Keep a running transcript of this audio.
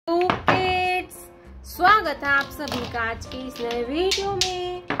स्वागत है आप सभी का आज के इस नए वीडियो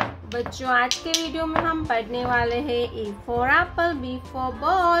में। बच्चों, आज के वीडियो में हम पढ़ने वाले हैं A for apple, B for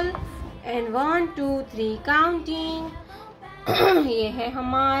ball and 1 2 3 counting. ये है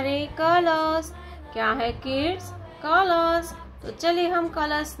हमारे कलर्स। क्या है किड्स? कलर्स। तो चलिए हम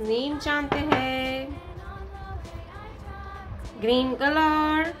कलर्स नेम जानते हैं। Green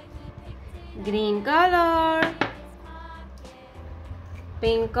colour, green colour,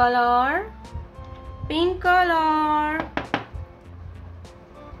 pink colour, pink color,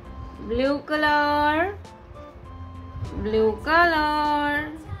 blue color, blue color,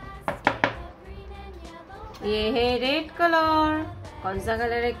 ये है रेड कलर। कौन सा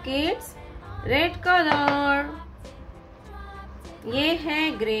कलर है किड्स? Red colour. ये है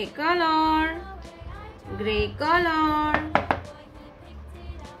ग्रे कलर, ग्रे कलर।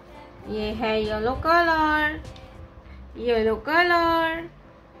 ये है येलो कलर, येलो कलर।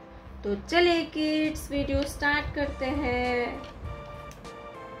 तो चलिए किड्स वीडियो स्टार्ट करते हैं।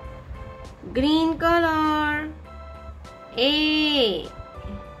 Green colour,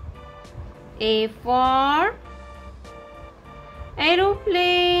 A for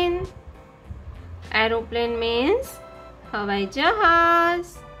aeroplane. Aeroplane means हवाई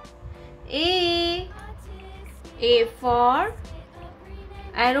जहाज। A for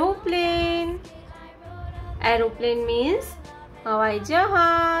aeroplane. Aeroplane means हवाई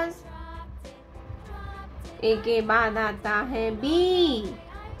जहाज। ए के बाद आता है बी।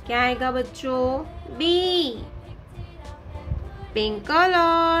 क्या आएगा बच्चों? B. Pink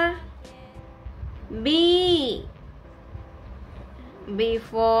colour, B. B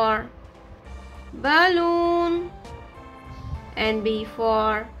for balloon and B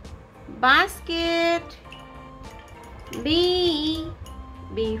for basket. B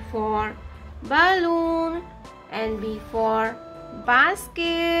for balloon and B for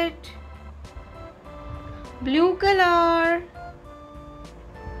basket. Blue color,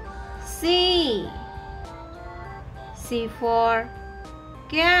 C for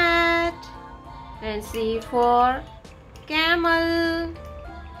cat and C for camel.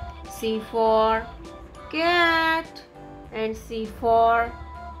 C for cat and C for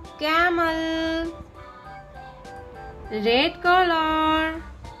camel. Red color,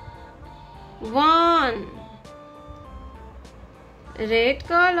 1. Red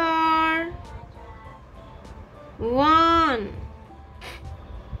color, 1.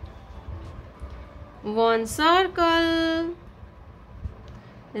 One circle,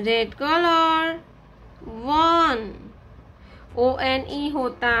 red color, 1. ONE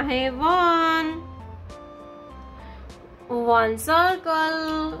होता है 1. One circle,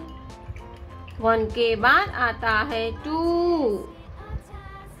 1 के बाद आता है 2.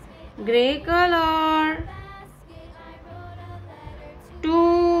 Grey colour, 2.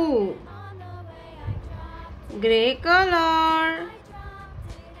 Grey colour,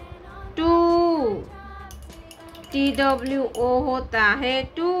 2. TWO होता है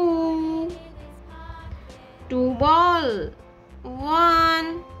 2. 2 ball, 1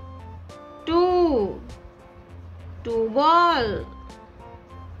 2. 2 ball,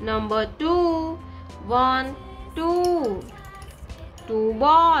 number 2 1 2. 2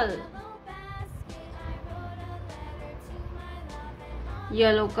 ball.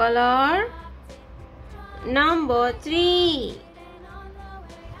 Yellow colour, number 3।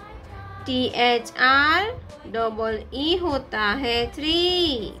 THREE होता है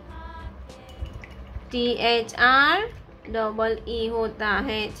 3. THREE होता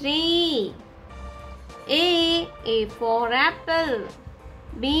है 3. A for apple,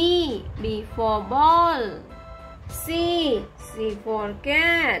 B for ball, C for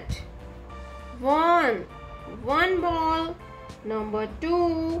cat. 1 ball, number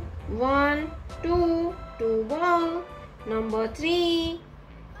 2 1 2. 2 ball, number 3.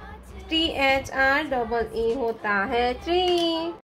 THREE होता है 3.